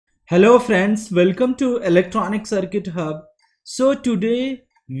Hello friends, welcome to Electronic Circuit Hub. So today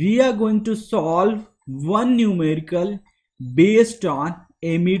we are going to solve one numerical based on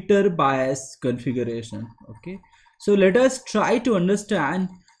emitter bias configuration. Okay, so let us try to understand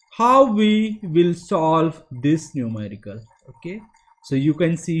how we will solve this numerical. Okay, so you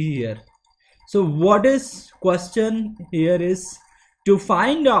can see here. So what is question here is to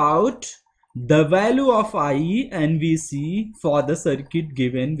find out the value of IE and VCE for the circuit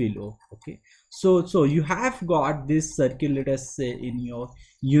given below. Okay, so you have got this circuit, let us say, in your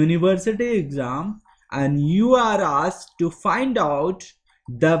university exam, and you are asked to find out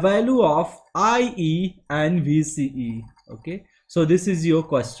the value of IE and VCE. Okay, so this is your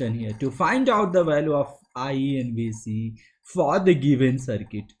question here, to find out the value of IE and VCE for the given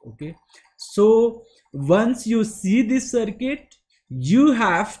circuit. Okay, so once you see this circuit, you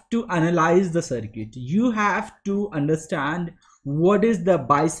have to analyze the circuit. You have to understand what is the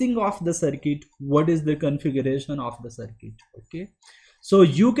biasing of the circuit, what is the configuration of the circuit. Okay, so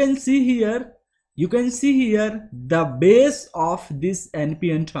you can see here the base of this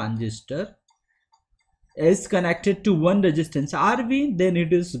NPN transistor is connected to one resistance RV, then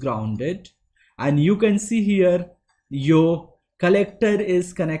it is grounded, and you can see here your collector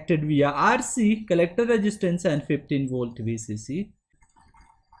is connected via RC, collector resistance, and 15 volt VCC.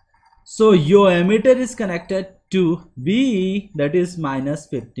 So your emitter is connected to VE, that is minus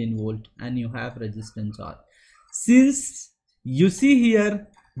 15 volt, and you have resistance R. Since you see here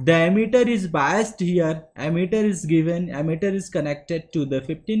the emitter is biased here, emitter is connected to the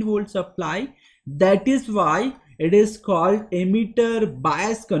 15 volt supply, that is why it is called emitter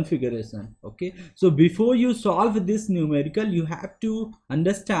bias configuration. Okay, so before you solve this numerical, you have to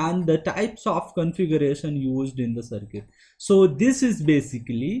understand the types of configuration used in the circuit. So this is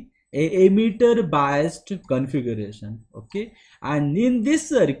basically a emitter biased configuration. Okay, and in this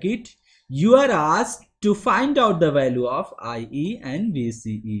circuit you are asked to find out the value of IE and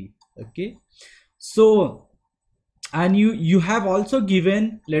VCE. Okay, so and you have also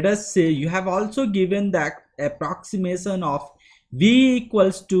given, let us say, you have also given the approximation of V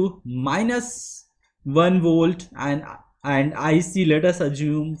equals to minus 1 volt and IC, let us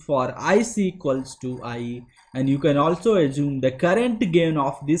assume for IC equals to IE, and you can also assume the current gain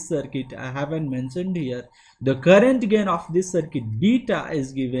of this circuit. I haven't mentioned here the current gain of this circuit, beta,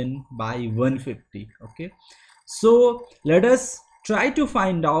 is given by 150. Okay, so let us try to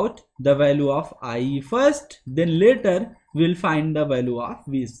find out the value of IE first, then later we'll find the value of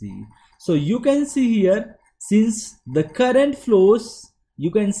VCE. So you can see here, since the current flows, you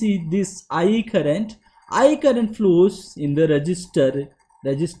can see this I current flows in the resistor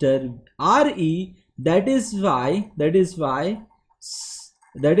RE. That is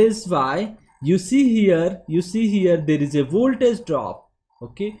why you see here there is a voltage drop.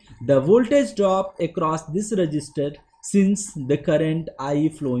 Okay, the voltage drop across this resistor, since the current I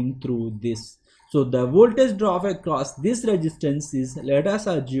flowing through this. So the voltage drop across this resistance is, let us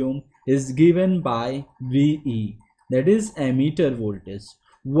assume, is given by VE, that is emitter voltage.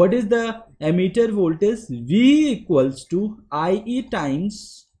 What is the emitter voltage? V equals to I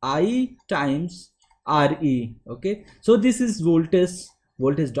times RE. Okay, so this is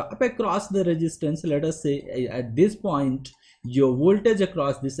voltage drop across the resistance. Let us say at this point your voltage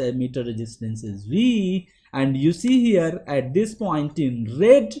across this emitter resistance is V, and you see here at this point in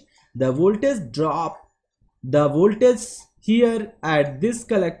red the voltage drop, the voltage here at this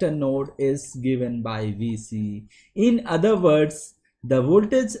collector node is given by VC. In other words, the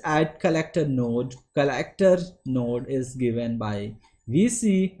voltage at collector node is given by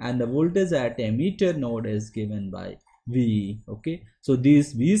VC, and the voltage at emitter node is given by VE. Okay, so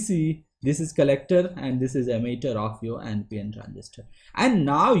this VC, this is collector, and this is emitter of your NPN transistor. And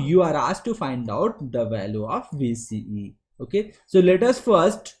now you are asked to find out the value of VCE. Okay, so let us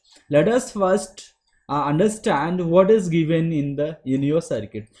first understand what is given in your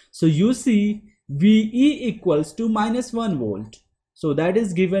circuit. So you see VE equals to minus 1 volt. So that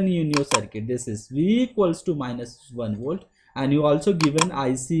is given in your circuit. This is V equals to minus 1 volt, and you also given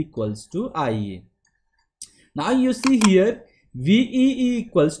IC equals to IA. Now you see here VEE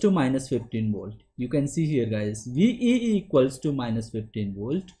equals to minus 15 volt. You can see here, guys, VEE equals to minus 15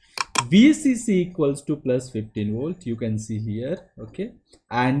 volt, VCC equals to plus 15 volt. You can see here. Okay,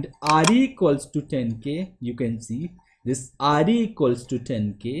 and RE equals to 10K. You can see this RE equals to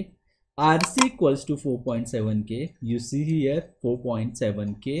 10K, RC equals to 4.7K. You see here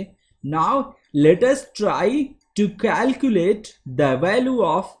 4.7K. Now let us try to calculate the value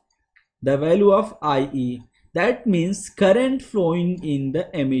of IE. That means current flowing in the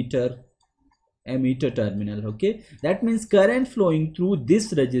emitter. emitter terminal. Okay, that means current flowing through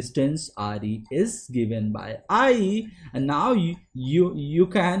this resistance Re is given by I, and now you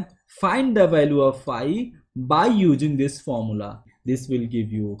can find the value of I by using this formula. This will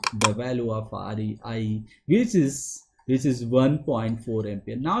give you the value of Rei, which is 1.4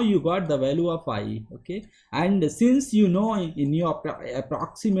 ampere. Now you got the value of I. Okay, and since you know in your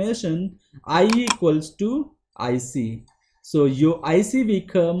approximation I equals to IC, so your IC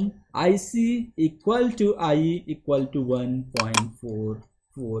become IC equal to I equal to 1.44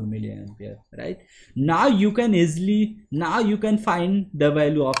 milliampere, right? Now you can find the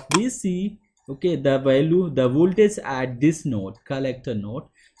value of VC. Okay, the voltage at this node, collector node.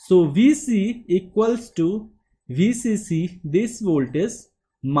 So VC equals to VCC, this voltage,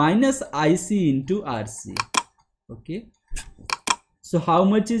 minus IC into RC. Okay, so how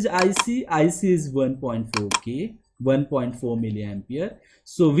much is IC? IC is 1.4K, 1.4 milliampere.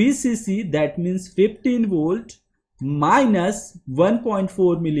 So VCC, that means 15 volt minus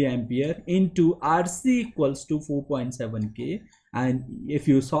 1.4 milliampere into RC equals to 4.7K, and if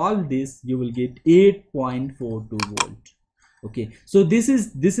you solve this you will get 8.42 volt. Okay, so this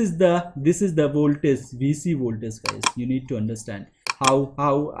is the voltage, VC voltage, guys. You need to understand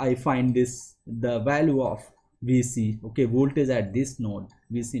how I find this, the value of VC. Okay, voltage at this node,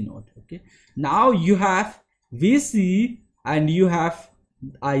 VC node. Okay, now you have VC and you have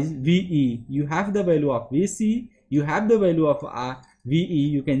VE. You have the value of VC, you have the value of VE.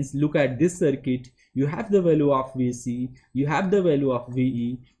 You can look at this circuit. You have the value of VC, you have the value of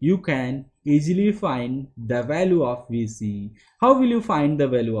VE. You can easily find the value of VCE. How will you find the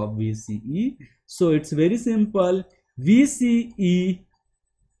value of VCE? So it's very simple. VCE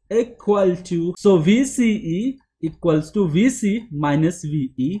equal to, so VCE equals to VC minus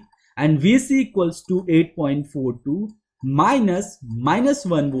VE, and VC equals to 8.42 minus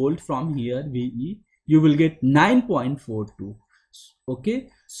 1 volt from here VE, you will get 9.42. Okay,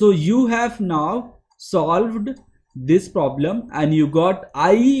 so you have now solved this problem and you got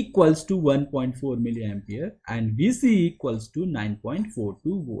I equals to 1.4 milliampere and VC equals to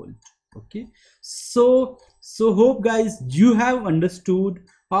 9.42 volt. Okay, so hope guys you have understood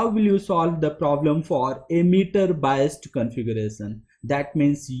how will you solve the problem for emitter biased configuration. That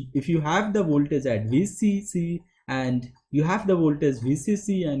means if you have the voltage at VCC and you have the voltage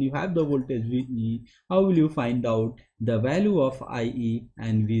VCC and you have the voltage VE, how will you find out the value of IE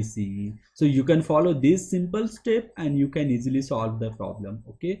and VCE? So you can follow this simple step and you can easily solve the problem.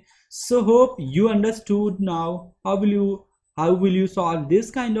 Okay, so hope you understood now how will you solve this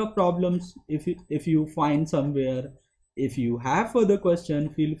kind of problems if you find somewhere. If you have further question,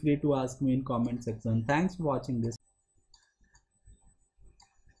 feel free to ask me in comment section. Thanks for watching this.